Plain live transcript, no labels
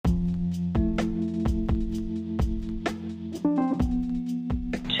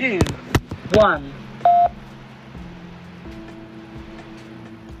2, 1.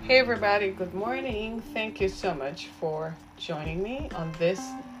 Hey everybody, good morning. Thank you so much for joining me on this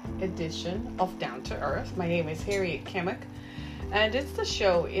edition of Down to Earth. My name is Harriet Kimmick, and it's the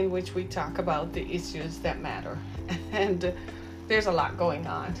show in which we talk about the issues that matter. And there's a lot going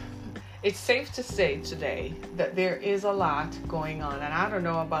on. It's safe to say today that there is a lot going on, and I don't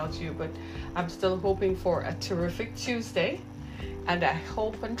know about you, but I'm still hoping for a terrific Tuesday, and I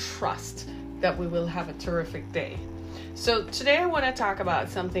hope and trust that we will have a terrific day. So today I want to talk about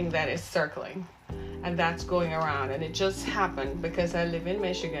something that is circling, and that's going around, and it just happened because I live in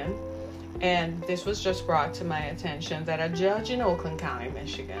Michigan, and this was just brought to my attention that a judge in Oakland County,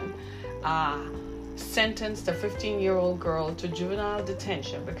 Michigan, sentenced a 15-year-old girl to juvenile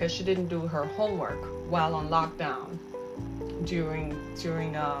detention because she didn't do her homework while on lockdown during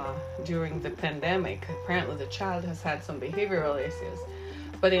the pandemic. Apparently the child has had some behavioral issues,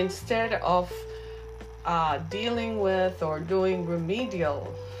 but instead of dealing with or doing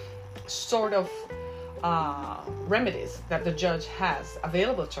remedial sort of remedies that the judge has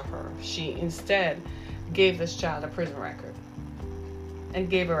available to her, she instead gave this child a prison record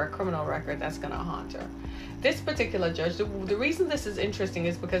and gave her a criminal record that's going to haunt her. This particular judge, the reason this is interesting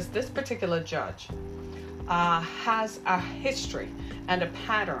is because this particular judge has a history and a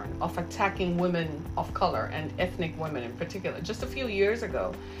pattern of attacking women of color and ethnic women in particular. Just a few years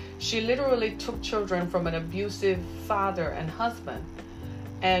ago, she literally took children from an abusive father and husband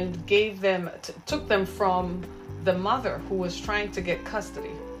and took them from the mother who was trying to get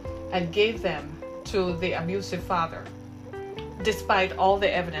custody and gave them to the abusive father, despite all the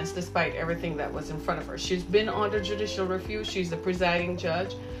evidence, despite everything that was in front of her. She's been under judicial review. She's the presiding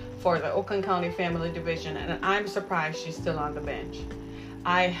judge for the Oakland County Family Division, and I'm surprised she's still on the bench.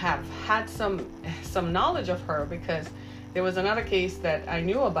 I have had some knowledge of her because there was another case that I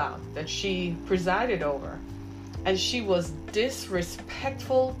knew about that she presided over, and she was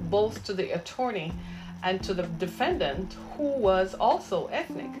disrespectful both to the attorney and to the defendant, who was also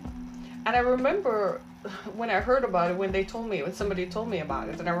ethnic. And I remember when I heard about it, when somebody told me about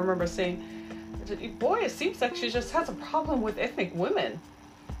it, and I remember saying, boy, it seems like she just has a problem with ethnic women.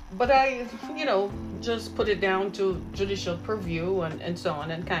 But I, just put it down to judicial purview and so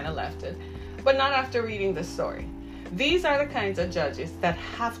on, and kind of left it. But not after reading the story. These are the kinds of judges that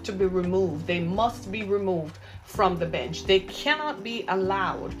have to be removed. They must be removed from the bench. They cannot be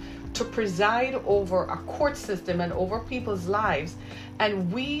allowed to preside over a court system and over people's lives.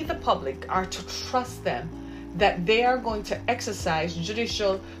 And we, the public, are to trust them that they are going to exercise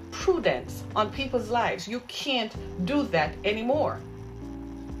judicial prudence on people's lives. You can't do that anymore.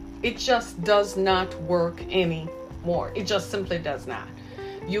 It just does not work anymore. It just simply does not.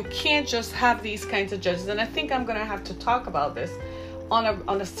 You can't just have these kinds of judges. And I think I'm going to have to talk about this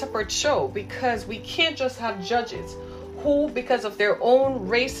on a separate show, because we can't just have judges who, because of their own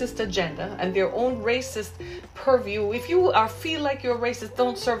racist agenda and their own racist purview, if you feel like you're racist,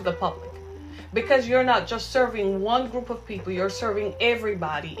 don't serve the public. Because you're not just serving one group of people, you're serving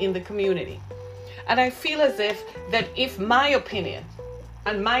everybody in the community. And I feel as if my opinion,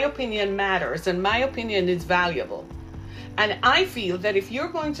 and my opinion matters, and my opinion is valuable. And I feel that if you're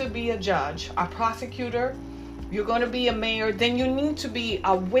going to be a judge, a prosecutor, you're going to be a mayor, then you need to be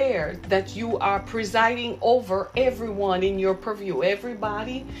aware that you are presiding over everyone in your purview,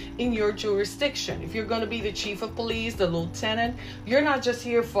 everybody in your jurisdiction. If you're going to be the chief of police, the lieutenant, you're not just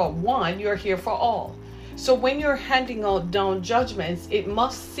here for one, you're here for all. So when you're handing out down judgments, it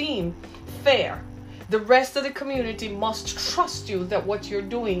must seem fair. The rest of the community must trust you that what you're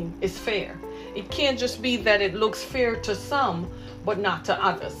doing is fair. It can't just be that it looks fair to some, but not to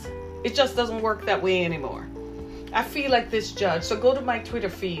others. It just doesn't work that way anymore. I feel like this judge, so go to my Twitter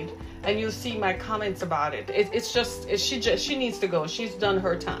feed and you'll see my comments about it. She needs to go. She's done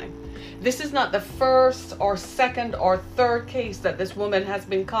her time. This is not the first or second or third case that this woman has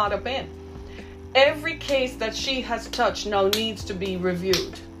been caught up in. Every case that she has touched now needs to be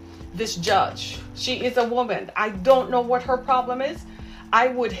reviewed. This judge, she is a woman. I don't know what her problem is. I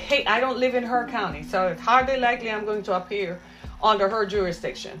don't live in her county, so it's hardly likely I'm going to appear under her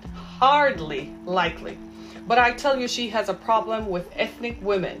jurisdiction. Hardly likely. But I tell you, she has a problem with ethnic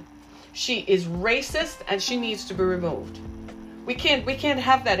women. She is racist and she needs to be removed. We can't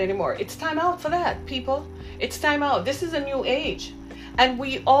have that anymore. It's time out for that, people. It's time out. This is a new age. And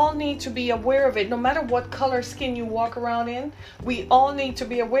we all need to be aware of it. No matter what color skin you walk around in, we all need to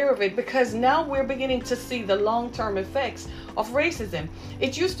be aware of it, because now we're beginning to see the long-term effects of racism.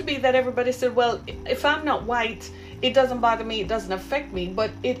 It used to be that everybody said, well, if I'm not white, it doesn't bother me, it doesn't affect me, but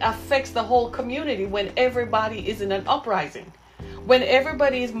it affects the whole community when everybody is in an uprising. when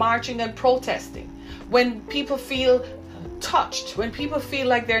everybody is marching and protesting, when people feel touched, when people feel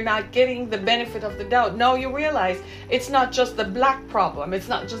like they're not getting the benefit of the doubt. Now you realize it's not just the black problem, it's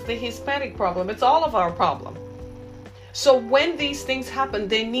not just the Hispanic problem, it's all of our problem. So when these things happen,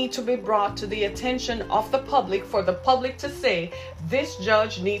 they need to be brought to the attention of the public, for the public to say, this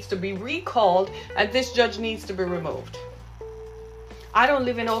judge needs to be recalled and this judge needs to be removed. I don't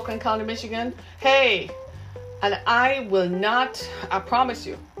live in Oakland County, Michigan. Hey, and I will not, I promise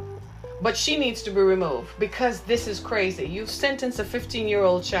you, but she needs to be removed because this is crazy. You've sentenced a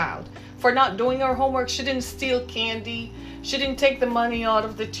 15-year-old child for not doing her homework. She didn't steal candy. She didn't take the money out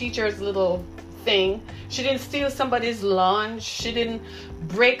of the teacher's little thing. She didn't steal somebody's lunch. She didn't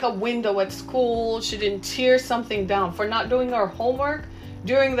break a window at school. She didn't tear something down. For not doing her homework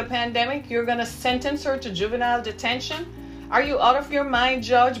during the pandemic, you're going to sentence her to juvenile detention? Are you out of your mind,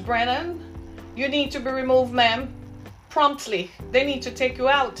 Judge Brennan? You need to be removed, ma'am. Promptly. They need to take you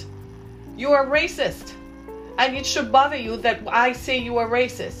out. You are racist. And it should bother you that I say you are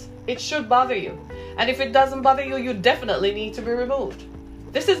racist. It should bother you. And if it doesn't bother you, you definitely need to be removed.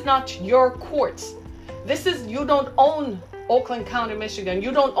 This is not your courts. You don't own Oakland County, Michigan.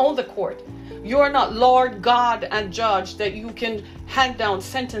 You don't own the court. You are not Lord, God, and judge that you can hand down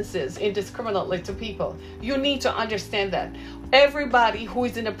sentences indiscriminately to people. You need to understand that. Everybody who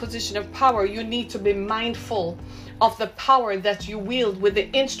is in a position of power, you need to be mindful of the power that you wield with the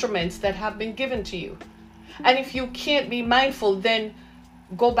instruments that have been given to you. And if you can't be mindful, then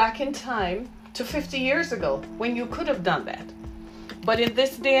go back in time to 50 years ago when you could have done that. But in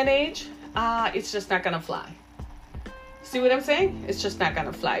this day and age, it's just not going to fly. See what I'm saying? It's just not going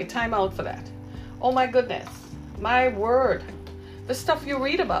to fly. Time out for that. Oh my goodness. My word. The stuff you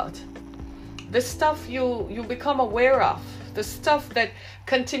read about. The stuff you become aware of. The stuff that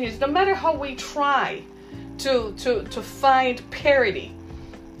continues. No matter how we try to find parity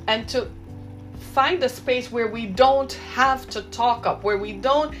and to find a space where we don't have to talk up, where we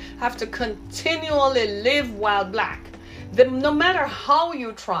don't have to continually live while black. No matter how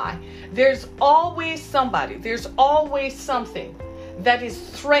you try, there's always somebody, there's always something that is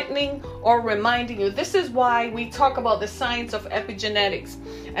threatening or reminding you. This is why we talk about the science of epigenetics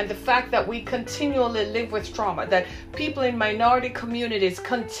and the fact that we continually live with trauma, that people in minority communities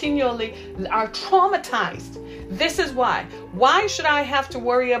continually are traumatized. This is why. Why should I have to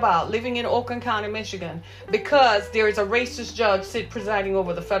worry about living in Oakland County, Michigan, because there is a racist judge presiding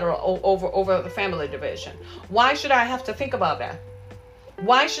over the over the family division? Why should I have to think about that?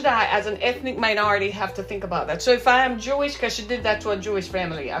 Why should I, as an ethnic minority, have to think about that? So if I am Jewish, because she did that to a Jewish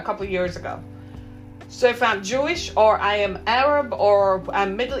family a couple of years ago. So if I'm Jewish, or I am Arab, or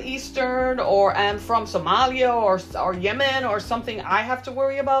I'm Middle Eastern, or I'm from Somalia, or Yemen, or something, I have to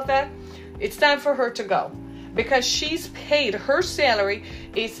worry about that? It's time for her to go. Because she's paid, her salary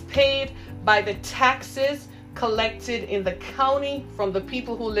is paid by the taxes collected in the county from the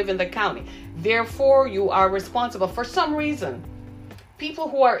people who live in the county. Therefore, you are responsible. For some reason, people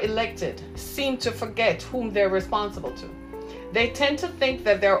who are elected seem to forget whom they're responsible to. They tend to think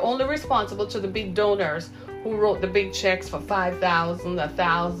that they're only responsible to the big donors who wrote the big checks for 5,000,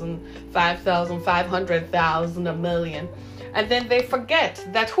 1,000, 5,000, 500,000, a million. And then they forget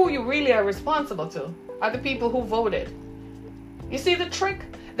that who you really are responsible to are the people who voted. You see the trick?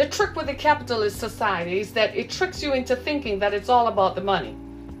 The trick with the capitalist society is that it tricks you into thinking that it's all about the money.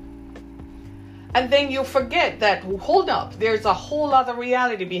 And then you forget that, hold up, there's a whole other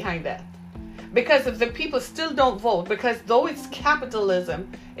reality behind that. Because if the people still don't vote, because though it's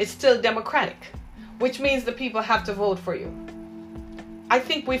capitalism, it's still democratic, which means the people have to vote for you. I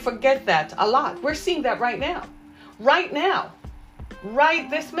think we forget that a lot. We're seeing that right now. Right now. Right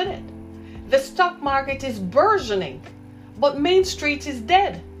this minute. The stock market is burgeoning, but Main Street is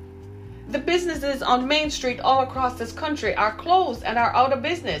dead. The businesses on Main Street all across this country are closed and are out of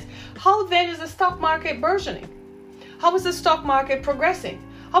business. How then is the stock market burgeoning? How is the stock market progressing?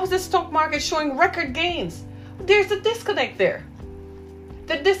 How is the stock market showing record gains? There's a disconnect there.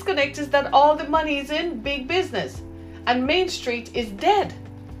 The disconnect is that all the money is in big business and Main Street is dead.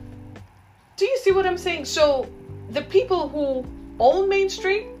 Do you see what I'm saying? So the people who own Main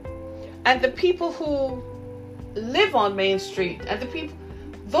Street and the people who live on Main Street and the people,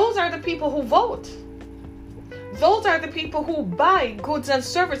 those are the people who vote. Those are the people who buy goods and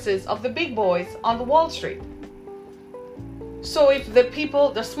services of the big boys on the Wall Street. So if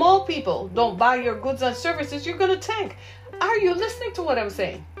the small people don't buy your goods and services, you're going to tank. Are you listening to what I'm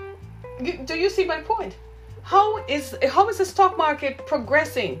saying? Do you see my point? How is the stock market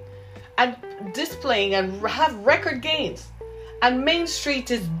progressing and displaying and have record gains, and Main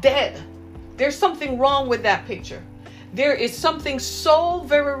Street is dead? There's something wrong with that picture. There is something so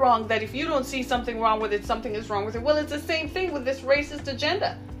very wrong that if you don't see something wrong with it, something is wrong with it. Well, it's the same thing with this racist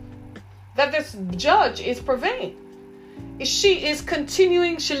agenda that this judge is purveying. She is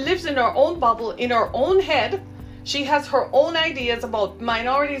continuing, she lives in her own bubble, in her own head. She has her own ideas about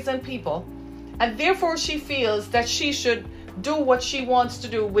minorities and people. And therefore she feels that she should do what she wants to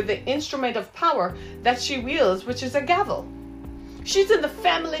do with the instrument of power that she wields, which is a gavel. She's in the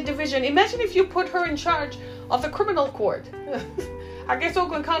family division. Imagine if you put her in charge of the criminal court. I guess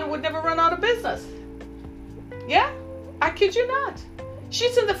Oakland County would never run out of business. Yeah, I kid you not.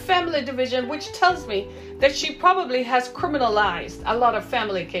 She's in the family division, which tells me that she probably has criminalized a lot of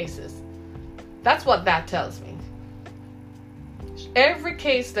family cases. That's what that tells me. Every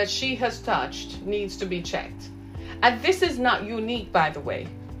case that she has touched needs to be checked. And this is not unique, by the way.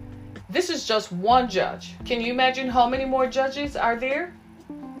 This is just one judge. Can you imagine how many more judges are there?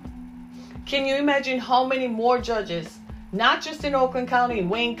 Can you imagine how many more judges, not just in Oakland County, in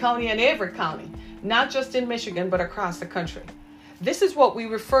Wayne County, and every county, not just in Michigan, but across the country? This is what we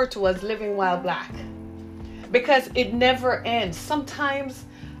refer to as living while black, because it never ends. Sometimes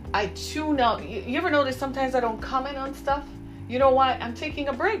I tune out. You ever notice sometimes I don't comment on stuff? You know why? I'm taking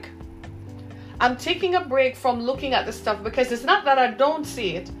a break. I'm taking a break from looking at the stuff, because it's not that I don't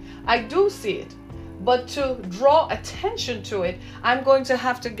see it. I do see it. But to draw attention to it, I'm going to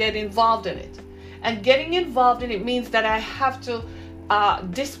have to get involved in it. And getting involved in it means that I have to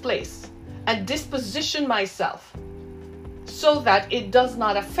displace and disposition myself so that it does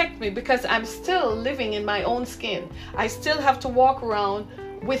not affect me, because I'm still living in my own skin. I still have to walk around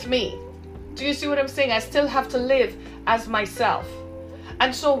with me. Do you see what I'm saying? I still have to live as myself.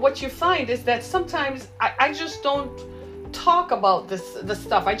 And so what you find is that sometimes I just don't talk about the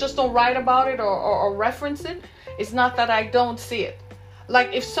stuff. I just don't write about it or reference it. It's not that I don't see it.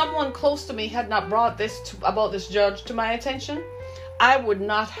 Like if someone close to me had not brought about this judge to my attention, I would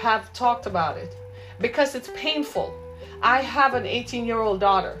not have talked about it, because it's painful. I have an 18-year-old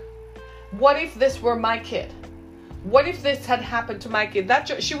daughter. What if this were my kid? What if this had happened to my kid?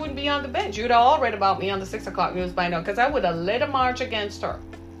 She wouldn't be on the bench. You'd have all read about me on the 6 o'clock news by now, because I would have led a march against her.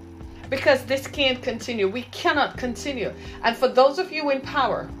 Because this can't continue. We cannot continue. And for those of you in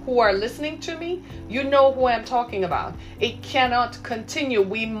power who are listening to me, you know who I'm talking about. It cannot continue.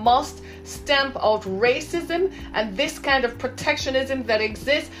 We must stamp out racism and this kind of protectionism that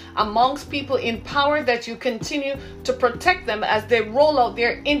exists amongst people in power, that you continue to protect them as they roll out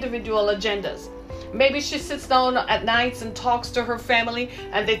their individual agendas. Maybe she sits down at nights and talks to her family,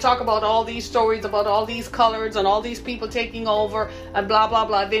 and they talk about all these stories about all these colors and all these people taking over and blah, blah,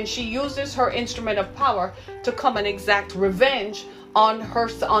 blah. Then she uses her instrument of power to come and exact revenge on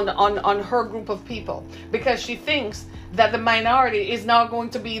her group of people, because she thinks that the minority is now going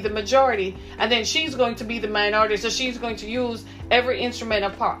to be the majority, and then she's going to be the minority, so she's going to use every instrument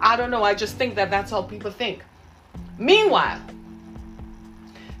of power. I don't know. I just think that that's how people think. Meanwhile,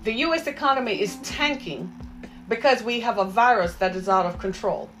 the U.S. economy is tanking because we have a virus that is out of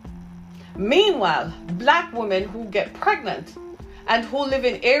control. Meanwhile, black women who get pregnant and who live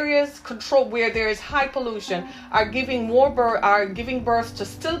in areas where there is high pollution are giving birth to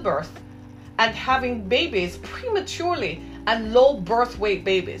stillbirth and having babies prematurely, and low birth weight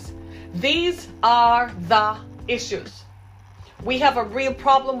babies. These are the issues. We have a real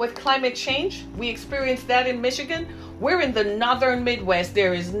problem with climate change. We experienced that in Michigan. We're in the northern Midwest.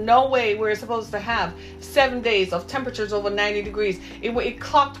 There is no way we're supposed to have 7 days of temperatures over 90 degrees. It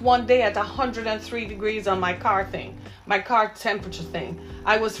clocked one day at 103 degrees on my car temperature thing.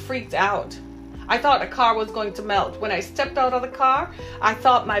 I was freaked out. I thought the car was going to melt. When I stepped out of the car, I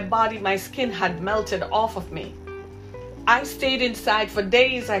thought my skin had melted off of me. I stayed inside for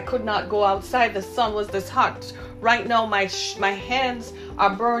days. I could not go outside. The sun was this hot. Right now, my hands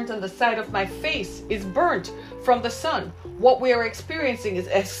are burnt, and the side of my face is burnt from the sun. What we are experiencing is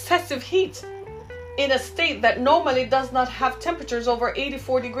excessive heat in a state that normally does not have temperatures over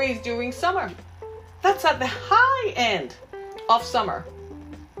 84 degrees during summer. That's at the high end of summer.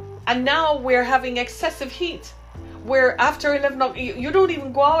 And now we're having excessive heat, where after 11 o'clock, you don't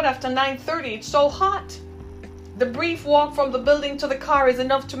even go out after 9:30. It's so hot. The brief walk from the building to the car is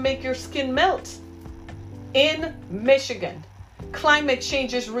enough to make your skin melt. In Michigan, climate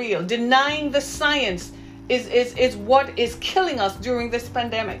change is real. Denying the science is what is killing us during this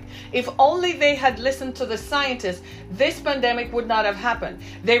pandemic. If only they had listened to the scientists, this pandemic would not have happened.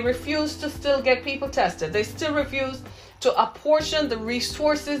 They refuse to still get people tested. They still refuse to apportion the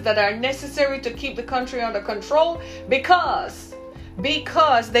resources that are necessary to keep the country under control, because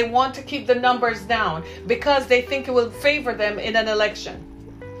they want to keep the numbers down, because they think it will favor them in an election.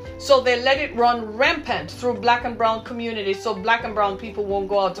 So they let it run rampant through black and brown communities, so black and brown people won't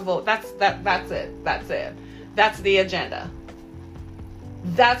go out to vote. That's it. That's the agenda.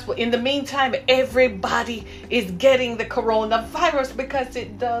 That's what, in the meantime, everybody is getting the coronavirus because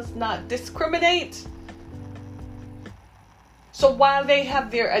it does not discriminate. So while they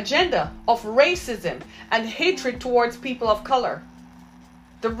have their agenda of racism and hatred towards people of color,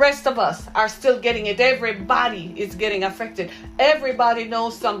 the rest of us are still getting it. Everybody is getting affected. Everybody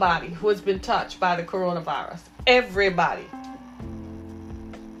knows somebody who has been touched by the coronavirus. Everybody.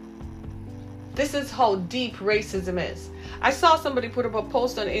 This is how deep racism is. I saw somebody put up a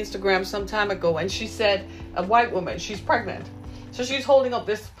post on Instagram some time ago, and she said, a white woman, she's pregnant. So she's holding up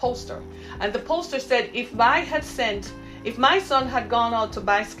this poster. And the poster said, if my son had gone out to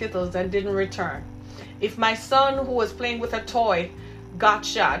buy Skittles and didn't return, if my son who was playing with a toy got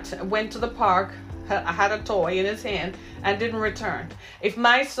shot, went to the park, had a toy in his hand and didn't return, if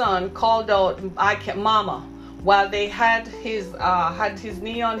my son called out mama while they had his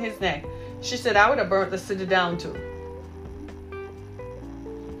knee on his neck, she said, I would have burnt the city down too.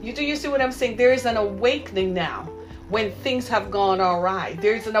 You see what I'm saying? There is an awakening now when things have gone awry.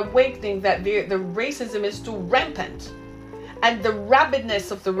 There's an awakening that the racism is too rampant. And the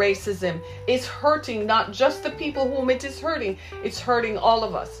rabidness of the racism is hurting not just the people whom it is hurting, it's hurting all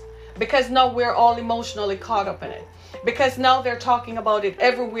of us. Because now we're all emotionally caught up in it. Because now they're talking about it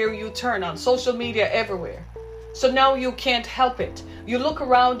everywhere you turn, on social media, everywhere. So now you can't help it. You look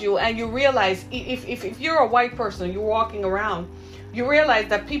around you and you realize if you're a white person, you're walking around, you realize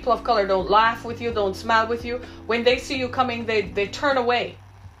that people of color don't laugh with you, don't smile with you. When they see you coming, they turn away.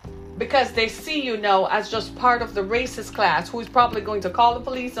 Because they see you now as just part of the racist class who is probably going to call the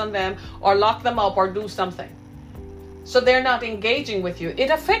police on them or lock them up or do something. So they're not engaging with you. It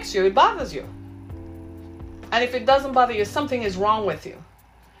affects you. It bothers you. And if it doesn't bother you, something is wrong with you.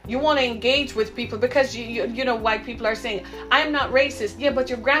 You want to engage with people because you know white people are saying, I'm not racist. Yeah, but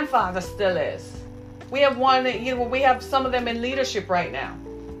your grandfather still is. We have we have some of them in leadership right now.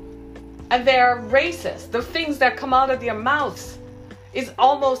 And they're racist. The things that come out of their mouths is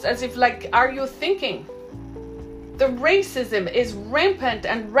almost as if like, are you thinking? The racism is rampant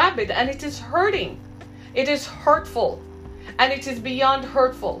and rabid, and it is hurting. It is hurtful, and it is beyond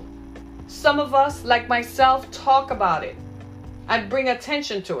hurtful. Some of us, like myself, talk about it and bring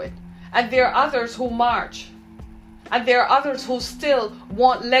attention to it. And there are others who march. And there are others who still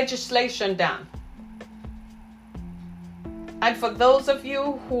want legislation done. And for those of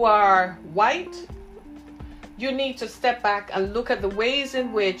you who are white, you need to step back and look at the ways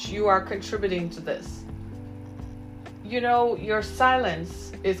in which you are contributing to this. You know, your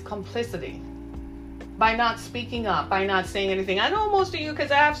silence is complicity. By not speaking up, by not saying anything. I know most of you,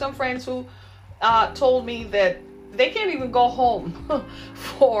 because I have some friends who told me that they can't even go home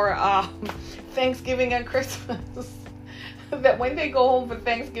for Thanksgiving and Christmas. That when they go home for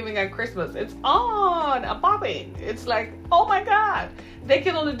Thanksgiving and Christmas, it's on a popping. It's like, oh my God. They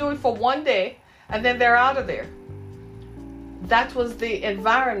can only do it for one day and then they're out of there. That was the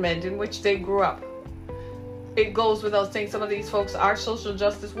environment in which they grew up. It goes without saying some of these folks are social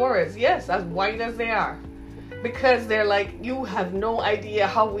justice warriors. Yes, as white as they are. Because they're like, you have no idea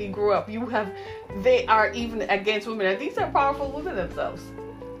how we grew up. They are even against women. And these are powerful women themselves.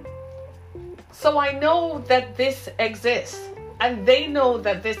 So I know that this exists. And they know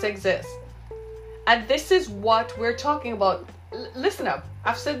that this exists. And this is what we're talking about. Listen up.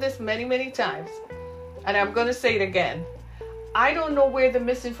 I've said this many, many times. And I'm going to say it again. I don't know where the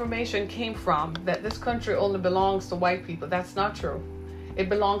misinformation came from that this country only belongs to white people. That's not true. It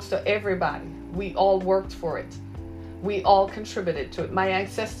belongs to everybody. We all worked for it. We all contributed to it. My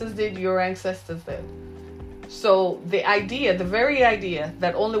ancestors did, your ancestors did. So the very idea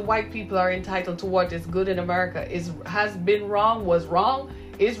that only white people are entitled to what is good in America has been wrong, was wrong,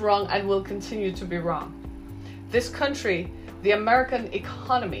 is wrong, and will continue to be wrong. This country, the American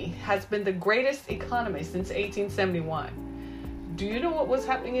economy, has been the greatest economy since 1871. Do you know what was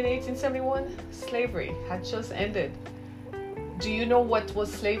happening in 1871? Slavery had just ended. Do you know what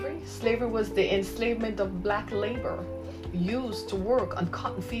was slavery? Slavery was the enslavement of black labor used to work on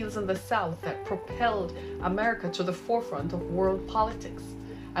cotton fields in the South that propelled America to the forefront of world politics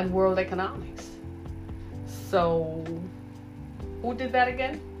and world economics. So, who did that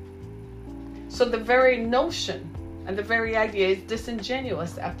again? So the very notion and the very idea is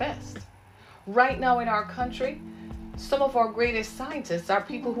disingenuous at best. Right now in our country, some of our greatest scientists are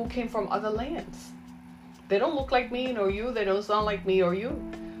people who came from other lands. They don't look like me nor you. They don't sound like me or you.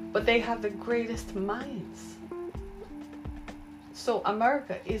 But they have the greatest minds. So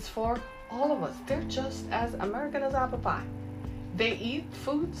America is for all of us. They're just as American as apple pie. They eat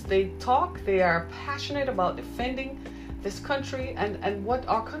foods, they talk, they are passionate about defending this country and what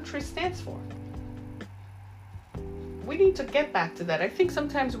our country stands for. We need to get back to that. I think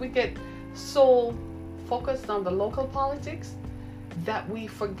sometimes we get so focused on the local politics that we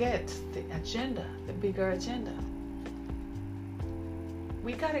forget the agenda, the bigger agenda.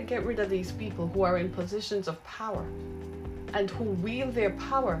 We got to get rid of these people who are in positions of power and who wield their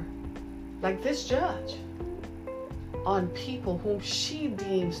power, like this judge, on people whom she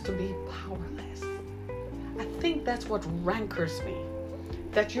deems to be powerless. I think that's what rancors me,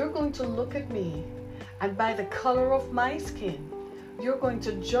 that you're going to look at me and by the color of my skin, you're going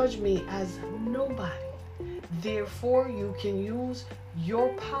to judge me as nobody. Therefore, you can use your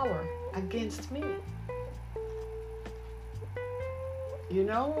power against me. You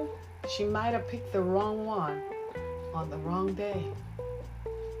know, she might have picked the wrong one on the wrong day,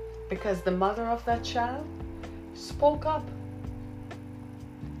 because the mother of that child spoke up.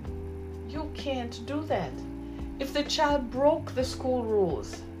 You can't do that. If the child broke the school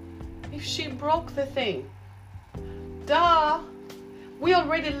rules, if she broke the thing, we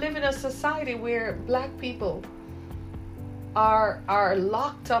already live in a society where black people are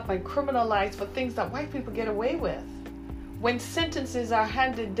locked up and criminalized for things that white people get away with. When sentences are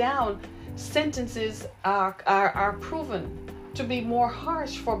handed down, sentences are proven to be more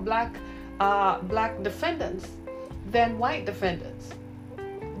harsh for black defendants than white defendants.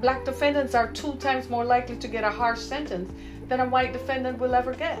 Black defendants are 2 times more likely to get a harsh sentence than a white defendant will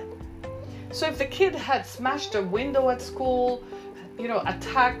ever get. So if the kid had smashed a window at school,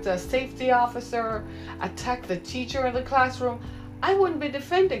 attacked a safety officer, attacked the teacher in the classroom, I wouldn't be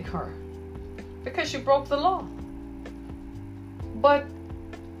defending her because she broke the law. But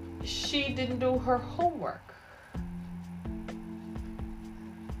she didn't do her homework.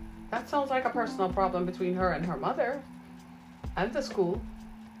 That sounds like a personal problem between her and her mother and the school,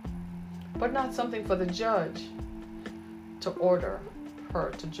 but not something for the judge to order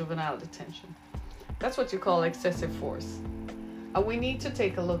her to juvenile detention. That's what you call excessive force. And we need to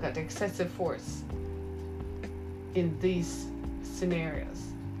take a look at excessive force in these scenarios.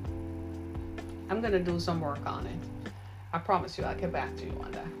 I'm going to do some work on it. I promise you I'll get back to you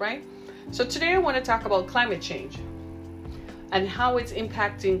on that, right? So today I want to talk about climate change and how it's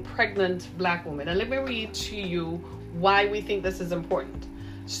impacting pregnant black women. And let me read to you why we think this is important.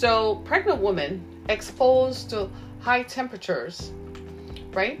 So pregnant women exposed to high temperatures,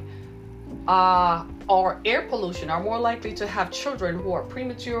 right, or air pollution are more likely to have children who are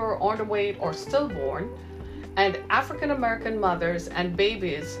premature, underweight, or stillborn. And African American mothers and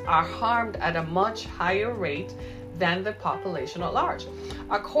babies are harmed at a much higher rate than the population at large.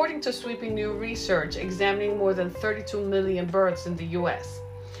 According to sweeping new research examining more than 32 million births in the US,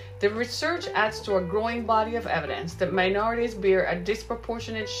 the research adds to a growing body of evidence that minorities bear a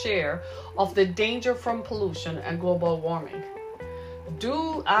disproportionate share of the danger from pollution and global warming.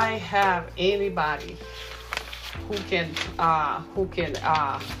 Do I have anybody who can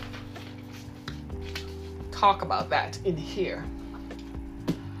talk about that in here?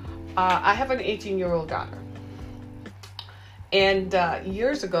 I have an 18-year-old daughter, and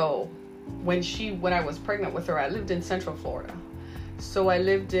years ago, when I was pregnant with her, I lived in Central Florida. So I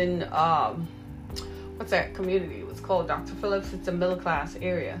lived in what's that community? It was called Dr. Phillips. It's a middle-class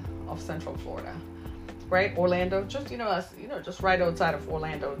area of Central Florida, right? Orlando, just right outside of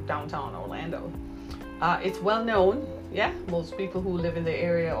Orlando, downtown Orlando. It's well known. Yeah, most people who live in the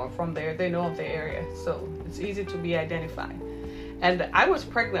area or from there, they know of the area, so it's easy to be identified. And I was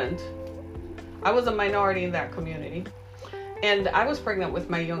pregnant. I was a minority in that community, and I was pregnant with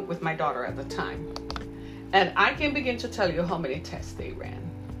my daughter at the time. And I can begin to tell you how many tests they ran.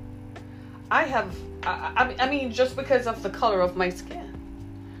 I mean, just because of the color of my skin,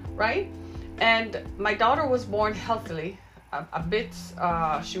 right? And my daughter was born healthily,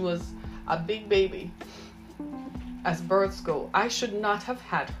 she was a big baby as births go. I should not have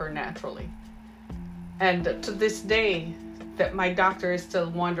had her naturally. And to this day, that my doctor is still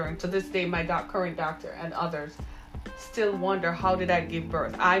wondering, to this day, my current doctor and others still wonder, how did I give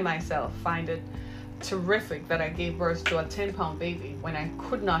birth? I myself find it terrific that I gave birth to a 10-pound baby when I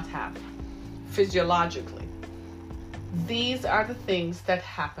could not have physiologically. These are the things that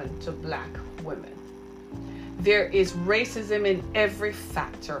happen to black women. There is racism in every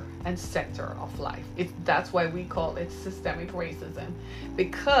factor and sector of life. That's why we call it systemic racism,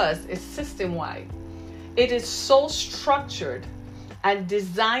 because it's system-wide. It is so structured and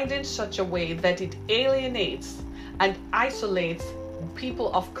designed in such a way that it alienates and isolates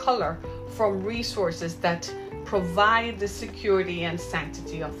people of color from resources that provide the security and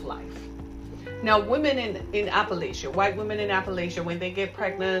sanctity of life. Now, women in Appalachia, white women in Appalachia, when they get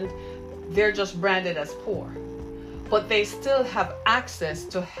pregnant, they're just branded as poor. But they still have access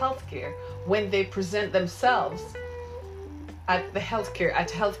to healthcare when they present themselves at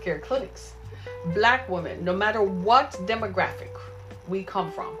healthcare clinics. Black women, no matter what demographic we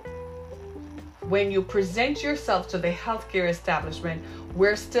come from, when you present yourself to the healthcare establishment,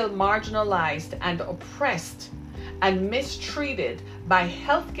 we're still marginalized and oppressed and mistreated by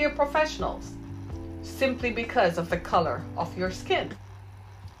healthcare professionals simply because of the color of your skin.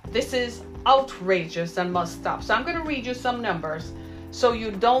 This is outrageous and must stop. So I'm going to read you some numbers so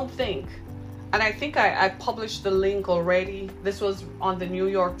you don't think, and I think I published the link already. This was on the New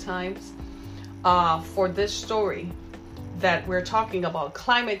York Times for this story that we're talking about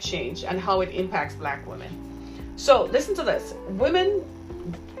climate change and how it impacts Black women. So listen to this. Women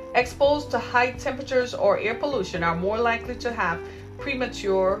exposed to high temperatures or air pollution are more likely to have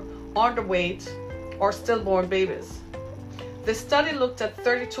premature, underweight, or stillborn babies. The study looked at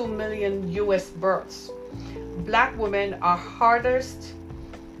 32 million U.S. births. Black women are hardest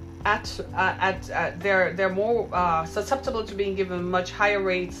they're more susceptible to being given much higher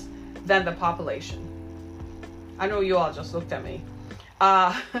rates than the population. I know you all just looked at me.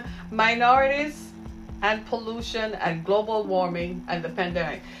 Minorities and pollution and global warming and the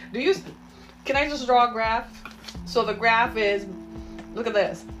pandemic. Can I just draw a graph? So the graph is, look at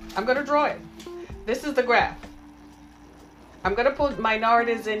this. I'm going to draw it. This is the graph. I'm going to put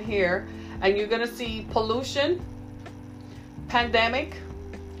minorities in here, and you're going to see pollution, pandemic,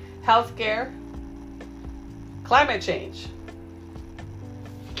 healthcare, climate change.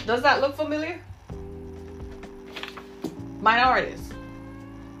 Does that look familiar? Minorities,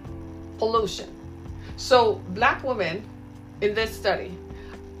 pollution. So Black women in this study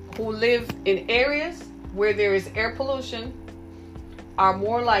who live in areas where there is air pollution are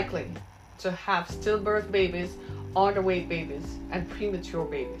more likely to have stillbirth babies, underweight babies, and premature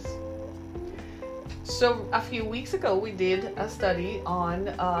babies. So a few weeks ago, we did a study on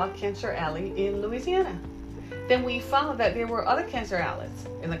Cancer Alley in Louisiana. Then we found that there were other cancer alleys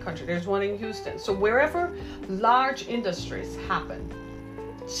in the country. There's one in Houston. So wherever large industries happen,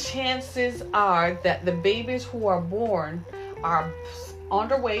 chances are that the babies who are born are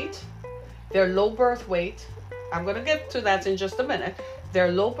underweight, they're low birth weight. I'm going to get to that in just a minute.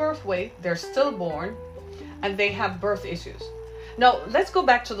 They're low birth weight, they're stillborn, and they have birth issues. Now, let's go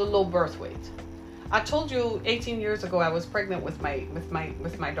back to the low birth weight. I told you 18 years ago I was pregnant with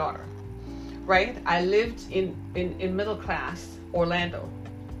my daughter, right? I lived in middle class Orlando,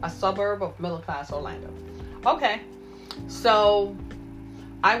 a suburb of middle class Orlando. Okay, so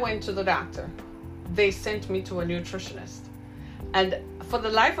I went to the doctor. They sent me to a nutritionist. And for the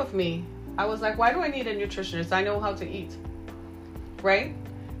life of me, I was like, why do I need a nutritionist? I know how to eat, right?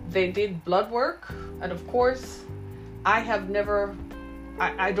 They did blood work. And of course, I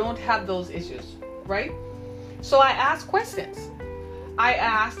don't have those issues, right? So I asked questions. I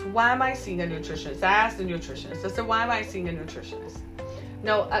asked, why am I seeing a nutritionist? I asked the nutritionist. I said, why am I seeing a nutritionist?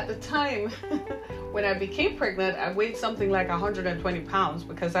 Now, at the time when I became pregnant, I weighed something like 120 pounds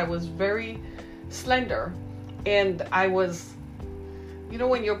because I was very slender. And I was,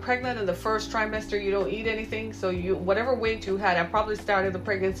 when you're pregnant in the first trimester, you don't eat anything. So whatever weight you had, I probably started the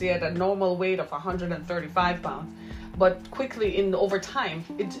pregnancy at a normal weight of 135 pounds. But quickly, over time,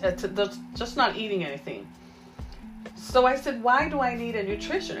 it's just not eating anything. So I said, why do I need a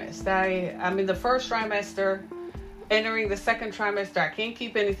nutritionist? I'm in the first trimester, entering the second trimester. I can't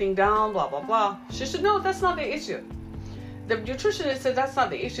keep anything down, blah, blah, blah. She said, no, that's not the issue. The nutritionist said, that's not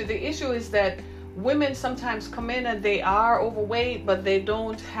the issue. The issue is that women sometimes come in and they are overweight, but the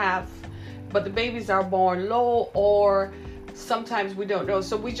babies are born low, or sometimes we don't know.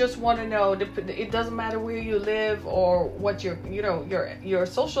 So we just want to know, it doesn't matter where you live or what your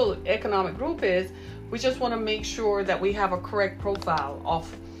social economic group is. We just want to make sure that we have a correct profile of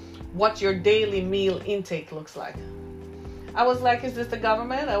what your daily meal intake looks like. I was like, is this the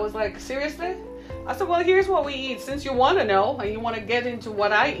government? I was like, seriously? I said, well, here's what we eat. Since you want to know and you want to get into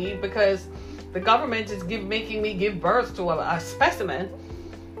what I eat, because the government is making me give birth to a specimen.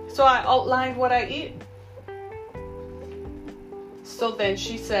 So I outlined what I eat. So then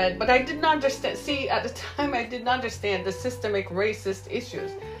she said, but I didn't understand. See, at the time, I didn't understand the systemic racist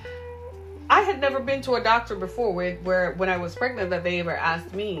issues. I had never been to a doctor before where when I was pregnant that they ever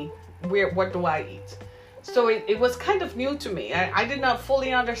asked me, what do I eat? So it was kind of new to me. I did not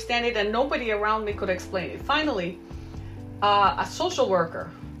fully understand it, and nobody around me could explain it. Finally, a social worker.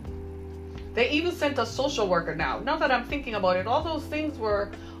 They even sent a social worker now. Now that I'm thinking about it, all those things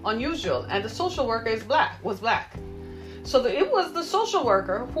were unusual, and the social worker was black. So it was the social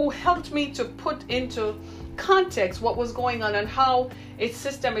worker who helped me to put into context what was going on and how it's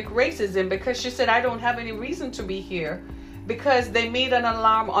systemic racism, because she said, I don't have any reason to be here because they made an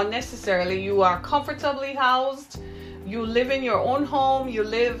alarm unnecessarily. You are comfortably housed. You live in your own home. You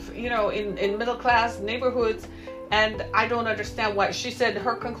live, in middle class neighborhoods. And I don't understand why. She said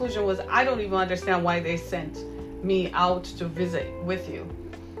her conclusion was, I don't even understand why they sent me out to visit with you.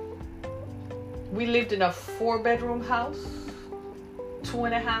 We lived in a 4-bedroom house,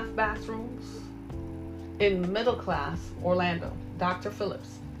 2.5 bathrooms in middle class Orlando, Dr.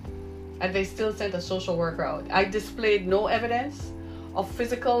 Phillips. And they still sent a social worker out. I displayed no evidence of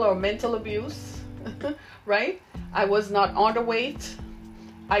physical or mental abuse, right? I was not underweight.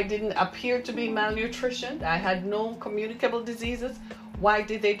 I didn't appear to be malnutrition. I had no communicable diseases. Why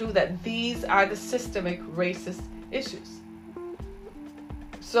did they do that? These are the systemic racist issues.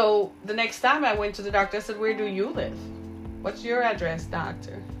 So the next time I went to the doctor, I said, where do you live? What's your address,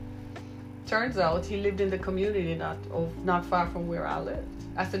 doctor? Turns out he lived in the community not far from where I lived.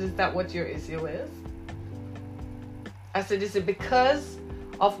 I said, is that what your issue is? I said, is it because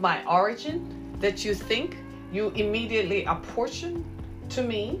of my origin that you think you immediately apportion to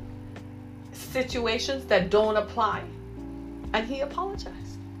me situations that don't apply? And he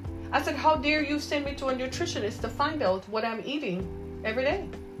apologized. I said, how dare you send me to a nutritionist to find out what I'm eating every day?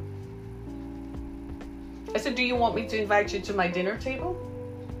 I said, do you want me to invite you to my dinner table?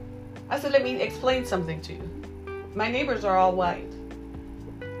 I said, let me explain something to you. My neighbors are all white.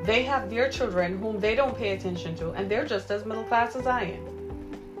 They have their children whom they don't pay attention to, and they're just as middle class as I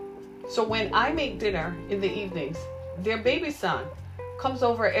am. So when I make dinner in the evenings, their baby son comes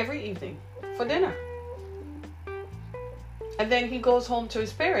over every evening for dinner. And then he goes home to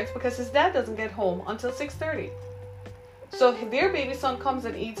his parents because his dad doesn't get home until 6:30. So their baby son comes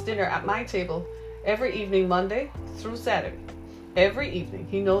and eats dinner at my table every evening, Monday through Saturday. Every evening.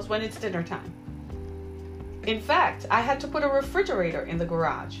 He knows when it's dinner time. In fact, I had to put a refrigerator in the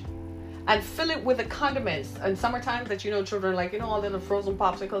garage and fill it with the condiments. In summertime that, children like, all little frozen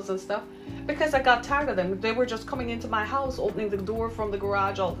popsicles and stuff, because I got tired of them. They were just coming into my house, opening the door from the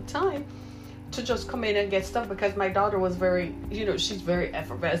garage all the time to just come in and get stuff, because my daughter was very, she's very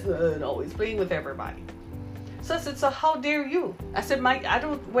effervescent and always playing with everybody. So I said, so how dare you? I said,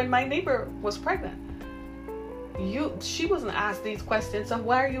 when my neighbor was pregnant, she wasn't asked these questions, so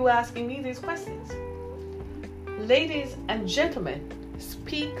why are you asking me these questions? Ladies and gentlemen,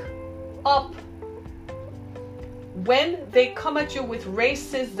 speak up. When they come at you with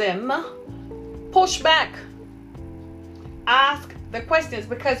racism, push back. Ask the questions,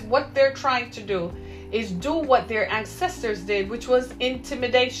 because what they're trying to do is do what their ancestors did, which was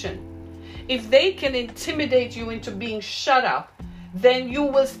intimidation. If they can intimidate you into being shut up, then you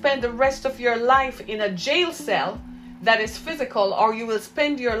will spend the rest of your life in a jail cell that is physical, or you will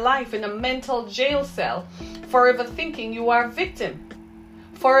spend your life in a mental jail cell, forever thinking you are a victim,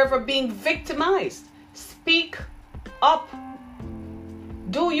 forever being victimized. Speak up.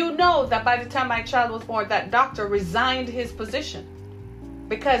 Do you know that by the time my child was born, that doctor resigned his position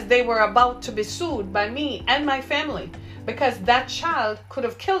because they were about to be sued by me and my family, because that child could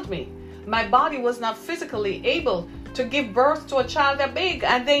have killed me. My body was not physically able to give birth to a child that big,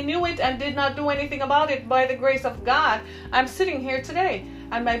 and they knew it and did not do anything about it. By the grace of God, I'm sitting here today,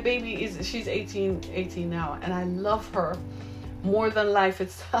 and my baby she's 18 now, and I love her more than life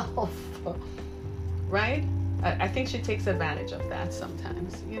itself. Right? I think she takes advantage of that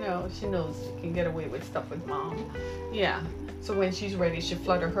sometimes. She knows she can get away with stuff with mom. Yeah. So when she's ready, she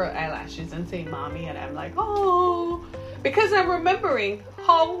flutter her eyelashes and say, mommy, and I'm like, oh, because I'm remembering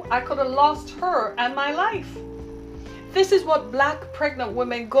how I could have lost her and my life. This is what Black pregnant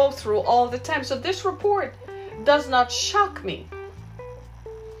women go through all the time. So this report does not shock me,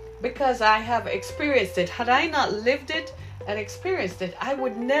 because I have experienced it. Had I not lived it and experienced it, I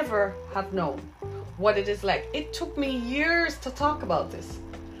would never have known what it is like. It took me years to talk about this.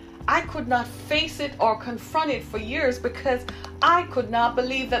 I could not face it or confront it for years because I could not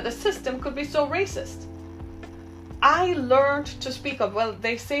believe that the system could be so racist. I learned to speak up. Well,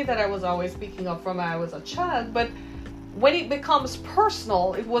 they say that I was always speaking up from when I was a child, but when it becomes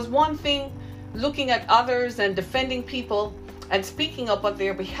personal, it was one thing looking at others and defending people and speaking up on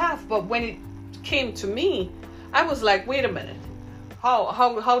their behalf. But when it came to me, I was like, wait a minute,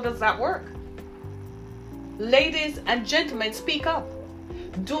 how does that work? Ladies and gentlemen, speak up.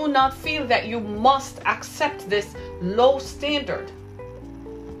 Do not feel that you must accept this low standard.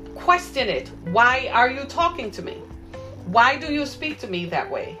 Question it. Why are you talking to me? Why do you speak to me that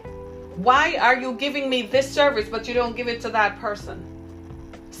way? Why are you giving me this service but you don't give it to that person?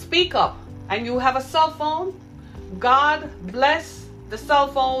 Speak up. And you have a cell phone? God bless the cell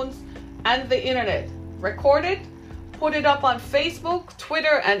phones and the internet. Record it, put it up on Facebook,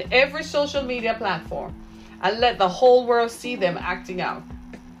 Twitter, and every social media platform, and let the whole world see them acting out.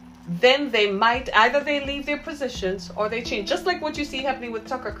 Then they might, either they leave their positions or they change. Just like what you see happening with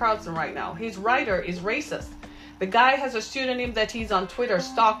Tucker Carlson right now. His writer is racist. The guy has a pseudonym that he's on Twitter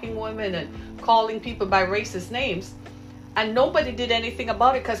stalking women and calling people by racist names. And nobody did anything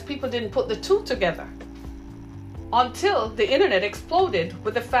about it because people didn't put the two together. Until the internet exploded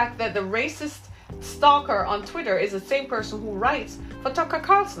with the fact that the racist stalker on Twitter is the same person who writes for Tucker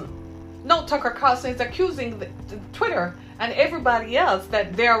Carlson. No, Tucker Carlson is accusing the Twitter and everybody else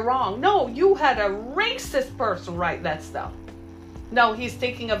that they're wrong. No, you had a racist person write that stuff. No, he's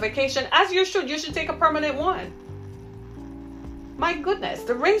taking a vacation, as you should. You should take a permanent one. My goodness,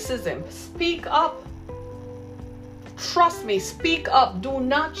 the racism. Speak up. Trust me, speak up. Do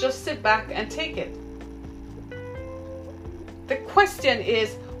not just sit back and take it. The question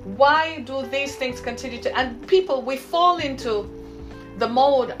is, why do these things continue to... And people, we fall into the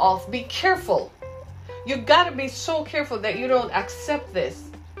mode of be careful. You got to be so careful that you don't accept this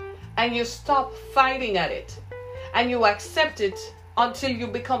and you stop fighting at it and you accept it until you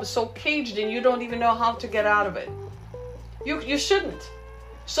become so caged in you don't even know how to get out of it. You shouldn't.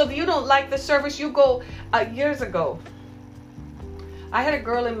 So you don't like the service, you go... years ago, I had a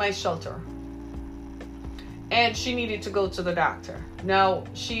girl in my shelter and she needed to go to the doctor. Now,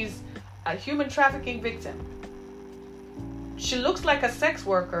 she's a human trafficking victim. She looks like a sex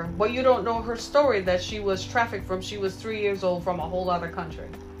worker, but you don't know her story that she was trafficked from. She was 3 years old from a whole other country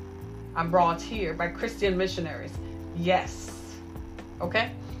and brought here by Christian missionaries. Yes.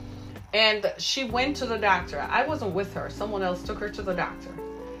 Okay? And she went to the doctor. I wasn't with her. Someone else took her to the doctor.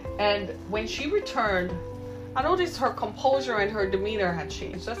 And when she returned, I noticed her composure and her demeanor had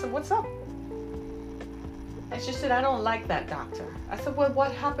changed. So I said, "What's up?" And she said, "I don't like that doctor." I said, "Well,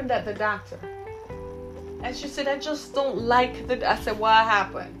 what happened at the doctor?" And she said, "I just don't like the..." I said, "What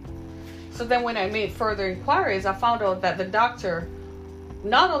happened?" So then when I made further inquiries, I found out that the doctor,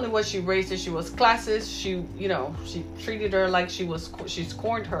 not only was she racist, she was classist. She treated her like she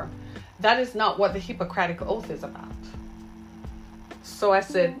scorned her. That is not what the Hippocratic Oath is about. So I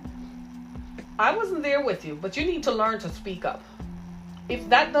said, "I wasn't there with you, but you need to learn to speak up. If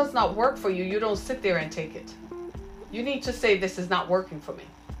that does not work for you, you don't sit there and take it. You need to say, this is not working for me.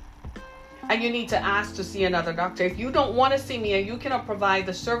 And you need to ask to see another doctor. If you don't want to see me and you cannot provide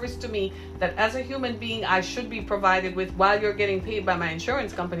the service to me that as a human being I should be provided with while you're getting paid by my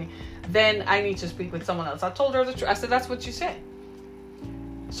insurance company, then I need to speak with someone else." I told her the truth. I said, "That's what you said."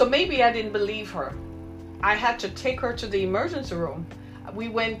 So maybe I didn't believe her. I had to take her to the emergency room. We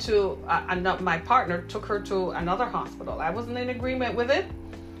went to, my partner took her to another hospital. I wasn't in agreement with it.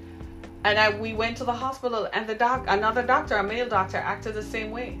 And we went to the hospital and another doctor, a male doctor, acted the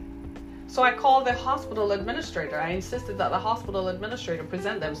same way. So I called the hospital administrator. I insisted that the hospital administrator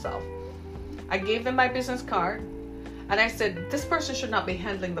present themselves. I gave them my business card and I said, "This person should not be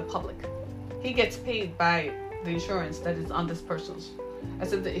handling the public. He gets paid by the insurance that is on this person's." I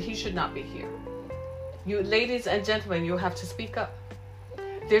said that he should not be here. You ladies and gentlemen, you have to speak up.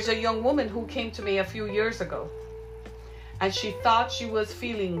 There's a young woman who came to me a few years ago and she thought she was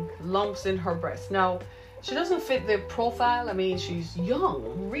feeling lumps in her breast. Now, she doesn't fit the profile. I mean, she's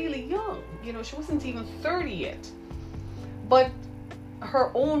young, really young. She wasn't even 30 yet. But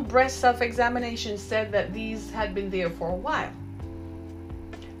her own breast self-examination said that these had been there for a while.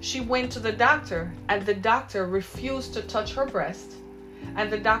 She went to the doctor and the doctor refused to touch her breast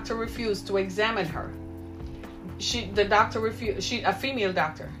and the doctor refused to examine her. The doctor refused. A female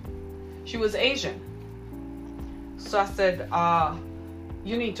doctor. She was Asian. So I said,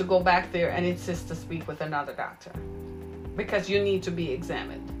 "You need to go back there and insist to speak with another doctor because you need to be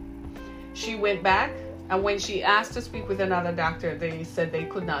examined." She went back, and when she asked to speak with another doctor, they said they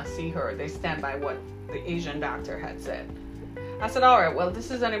could not see her. They stand by what the Asian doctor had said. I said, "All right, well, this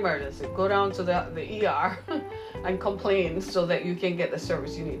is an emergency. Go down to the ER and complain so that you can get the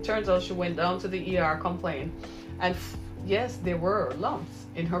service you need." Turns out she went down to the ER, complained, and yes, there were lumps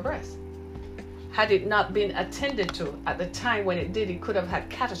in her breast. Had it not been attended to at the time when it did, it could have had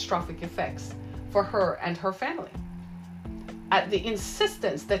catastrophic effects for her and her family. At the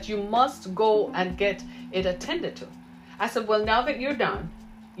insistence that you must go and get it attended to. I said, "Well, now that you're done,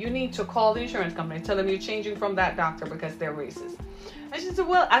 you need to call the insurance company, tell them you're changing from that doctor because they're racist." And she said,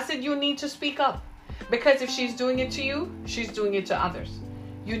 "Well," I said, "you need to speak up because if she's doing it to you, she's doing it to others.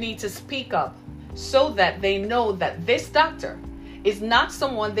 You need to speak up so that they know that this doctor is not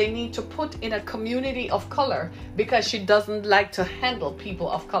someone they need to put in a community of color because she doesn't like to handle people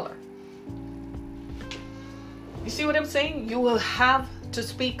of color." You see what I'm saying? You will have to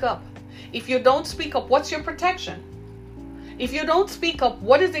speak up. If you don't speak up, what's your protection? If you don't speak up,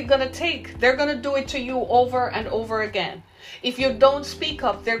 what is it going to take? They're going to do it to you over and over again. If you don't speak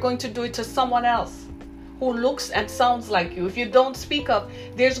up, they're going to do it to someone else who looks and sounds like you. If you don't speak up,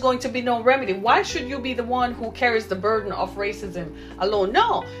 there's going to be no remedy. Why should you be the one who carries the burden of racism alone?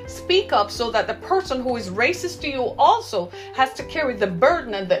 No, speak up so that the person who is racist to you also has to carry the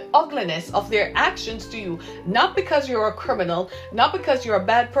burden and the ugliness of their actions to you. Not because you're a criminal, not because you're a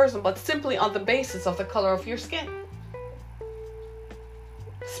bad person, but simply on the basis of the color of your skin.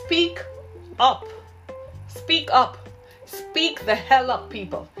 Speak up. Speak up. Speak the hell up,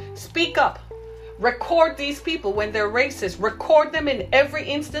 people. Speak up. Record these people when they're racist. Record them in every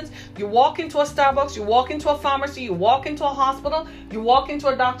instance. You walk into a Starbucks, you walk into a pharmacy, you walk into a hospital, you walk into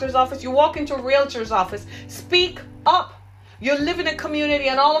a doctor's office, you walk into a realtor's office. Speak up. You live in a community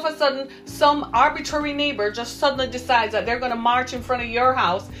and all of a sudden some arbitrary neighbor just suddenly decides that they're going to march in front of your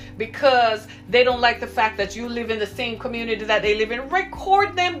house because they don't like the fact that you live in the same community that they live in.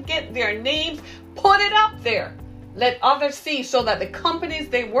 Record them, get their names, put it up there. Let others see so that the companies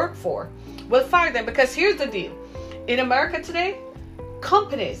they work for will fire them. Because here's the deal. In America today,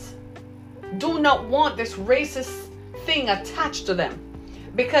 companies do not want this racist thing attached to them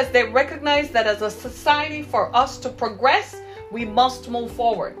because they recognize that as a society, for us to progress, we must move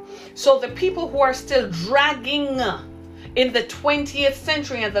forward. So the people who are still dragging in the 20th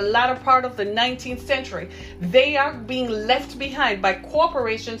century and the latter part of the 19th century, they are being left behind by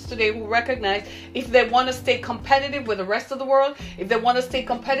corporations today who recognize if they want to stay competitive with the rest of the world, if they want to stay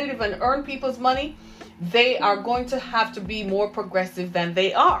competitive and earn people's money, they are going to have to be more progressive than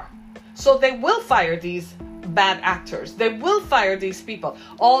they are. So they will fire these bad actors. They will fire these people.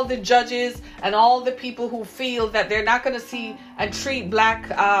 All the judges and all the people who feel that they're not going to see and treat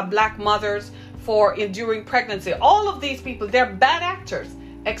black mothers for enduring pregnancy. All of these people, they're bad actors.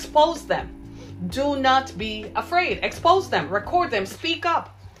 Expose them. Do not be afraid. Expose them. Record them. Speak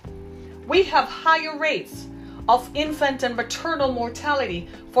up. We have higher rates of infant and maternal mortality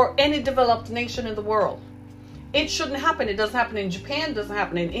for any developed nation in the world. It shouldn't happen. It doesn't happen in Japan, doesn't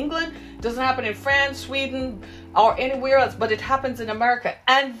happen in England, doesn't happen in France, Sweden, or anywhere else, but it happens in America.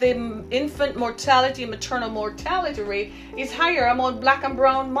 And the infant mortality and maternal mortality rate is higher among black and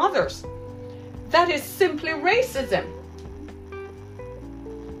brown mothers. That is simply racism.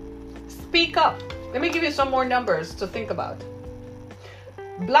 Speak up. Let me give you some more numbers to think about.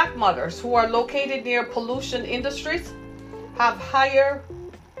 Black mothers who are located near pollution industries have higher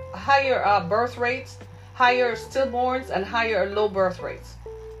birth rates, higher stillborns, and higher low birth rates.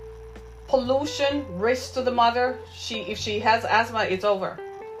 Pollution risks to the mother. If she has asthma, it's over.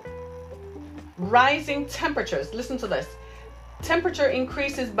 Rising temperatures. Listen to this. Temperature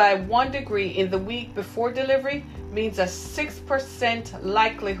increases by 1 degree in the week before delivery means a 6%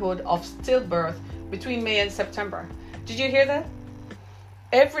 likelihood of stillbirth between May and September. Did you hear that?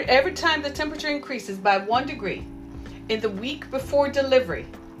 Every time the temperature increases by 1 degree in the week before delivery,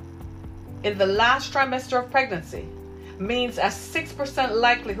 in the last trimester of pregnancy, means a 6%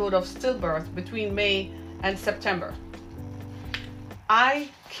 likelihood of stillbirth between May and September. I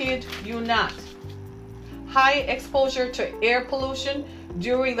kid you not. High exposure to air pollution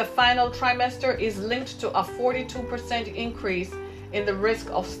during the final trimester is linked to a 42% increase in the risk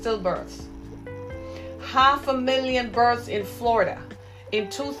of stillbirths. 500,000 births in Florida in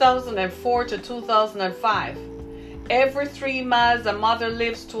 2004 to 2005. Every 3 miles a mother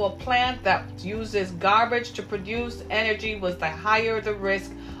lives to a plant that uses garbage to produce energy, was the higher the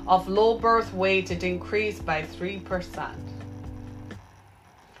risk of low birth weight. It increased by 3%.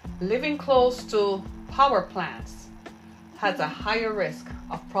 Living close to power plants has a higher risk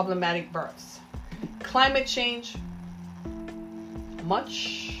of problematic births. Climate change,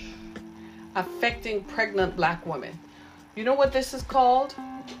 much affecting pregnant black women. You know what this is called?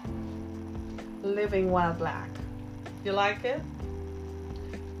 Living while black. You like it?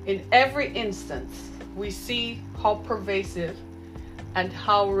 In every instance, we see how pervasive and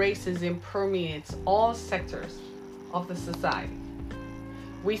how racism permeates all sectors of the society.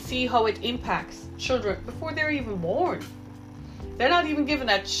 We see how it impacts children before they're even born. They're not even given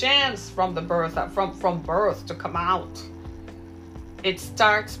a chance from birth to come out. It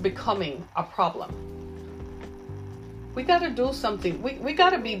starts becoming a problem. We got to do something. We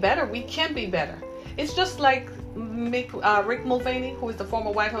got to be better. We can be better. It's just like Rick Mulvaney, who is the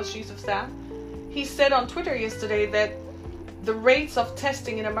former White House Chief of Staff. He said on Twitter yesterday that the rates of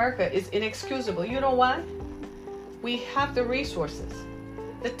testing in America is inexcusable. You know why? We have the resources.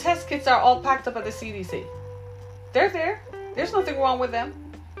 The test kits are all packed up at the CDC. They're there. There's nothing wrong with them.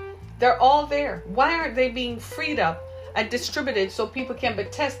 They're all there. Why aren't they being freed up and distributed so people can be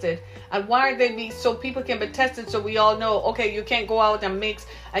tested? And why aren't they being so people can be tested so we all know, okay, you can't go out and mix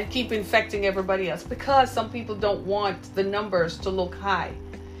and keep infecting everybody else? Because some people don't want the numbers to look high.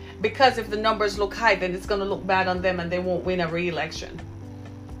 Because if the numbers look high, then it's going to look bad on them and they won't win a re-election.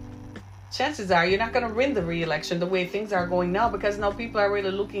 Chances are you're not going to win the re-election the way things are going now, because now people are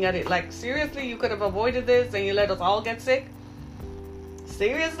really looking at it like, seriously, you could have avoided this and you let us all get sick?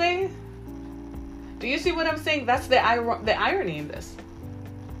 Seriously? Do you see what I'm saying? That's the irony in this.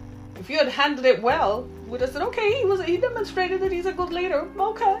 If you had handled it well, we'd have said, okay, he demonstrated that he's a good leader.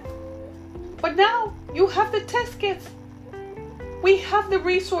 Okay. But now you have the test kits. We have the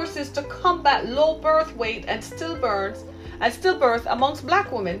resources to combat low birth weight and stillbirth amongst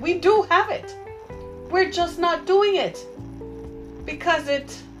black women. We do have it. We're just not doing it because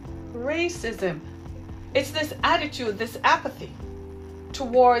it's racism. It's this attitude, this apathy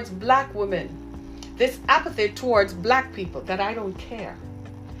towards black women, this apathy towards black people that I don't care.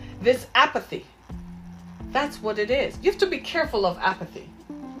 This apathy, that's what it is. You have to be careful of apathy.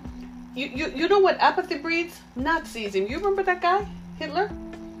 You know what apathy breeds? Nazism. You remember that guy, Hitler?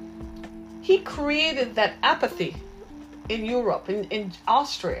 He created that apathy in Europe, in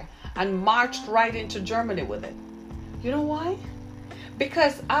Austria, and marched right into Germany with it. You know why?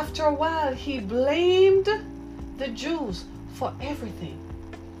 Because after a while, he blamed the Jews for everything.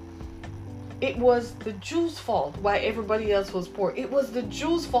 It was the Jews' fault why everybody else was poor. It was the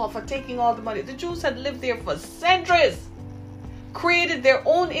Jews' fault for taking all the money. The Jews had lived there for centuries, created their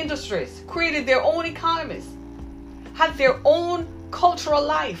own industries, created their own economies, had their own cultural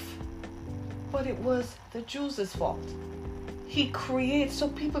life. But it was the Jews' fault. He created, so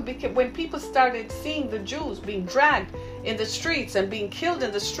people became, when people started seeing the Jews being dragged in the streets and being killed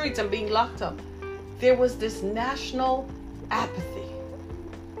in the streets and being locked up, there was this national apathy.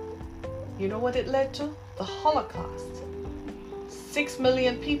 You know what it led to? The Holocaust. 6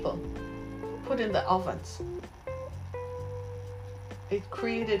 million people put in the ovens. It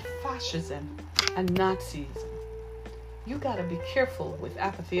created fascism and Nazism. You got to be careful with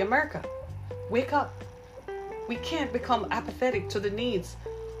apathy. America, wake up. We can't become apathetic to the needs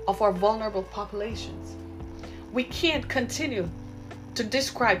of our vulnerable populations. We can't continue to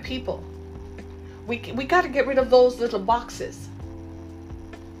describe people. We got to get rid of those little boxes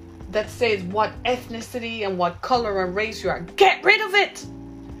that says what ethnicity and what color and race you are. Get rid of it.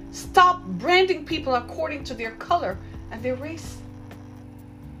 Stop branding people according to their color and their race.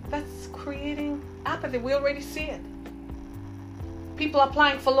 That's creating apathy. We already see it. People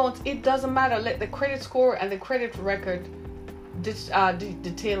applying for loans, it doesn't matter. Let the credit score and the credit record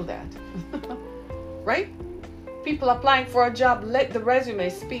detail that. Right? People applying for a job, let the resume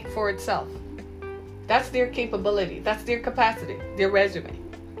speak for itself. That's their capability. That's their capacity, their resume.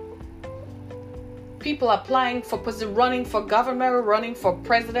 People applying for position, running for governor, running for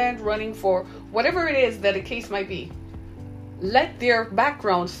president, running for whatever it is that the case might be. Let their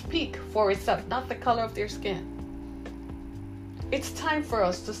background speak for itself, not the color of their skin. It's time for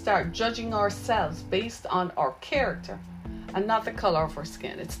us to start judging ourselves based on our character and not the color of our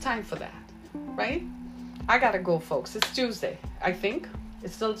skin. It's time for that, right? I gotta go, folks. It's Tuesday, I think.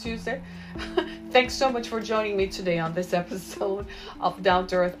 It's still Tuesday. Thanks so much for joining me today on this episode of Down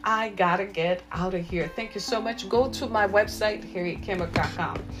to Earth. I gotta get out of here. Thank you so much. Go to my website,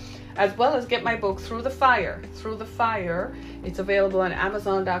 harrietkimmick.com, as well as get my book, Through the Fire. Through the Fire. It's available on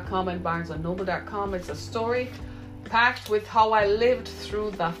Amazon.com and BarnesandNoble.com. It's a story packed with how I lived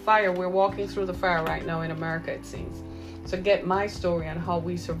through the fire. We're walking through the fire right now in America, it seems. So get my story on how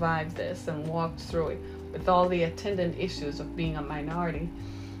we survived this and walked through it with all the attendant issues of being a minority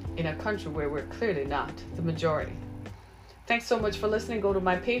in a country where we're clearly not the majority. Thanks so much for listening. Go to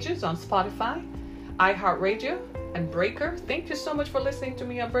my pages on Spotify, iHeartRadio, and Breaker. Thank you so much for listening to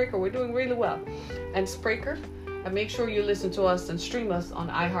me on Breaker. We're doing really well. And Spreaker. And make sure you listen to us and stream us on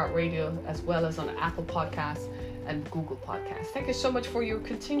iHeartRadio as well as on Apple Podcasts and Google Podcasts. Thank you so much for your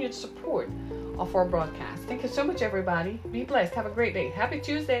continued support of our broadcast. Thank you so much, everybody. Be blessed. Have a great day. Happy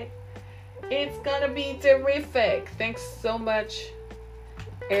Tuesday. It's gonna be terrific. Thanks so much,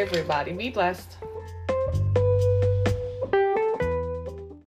 everybody. Be blessed.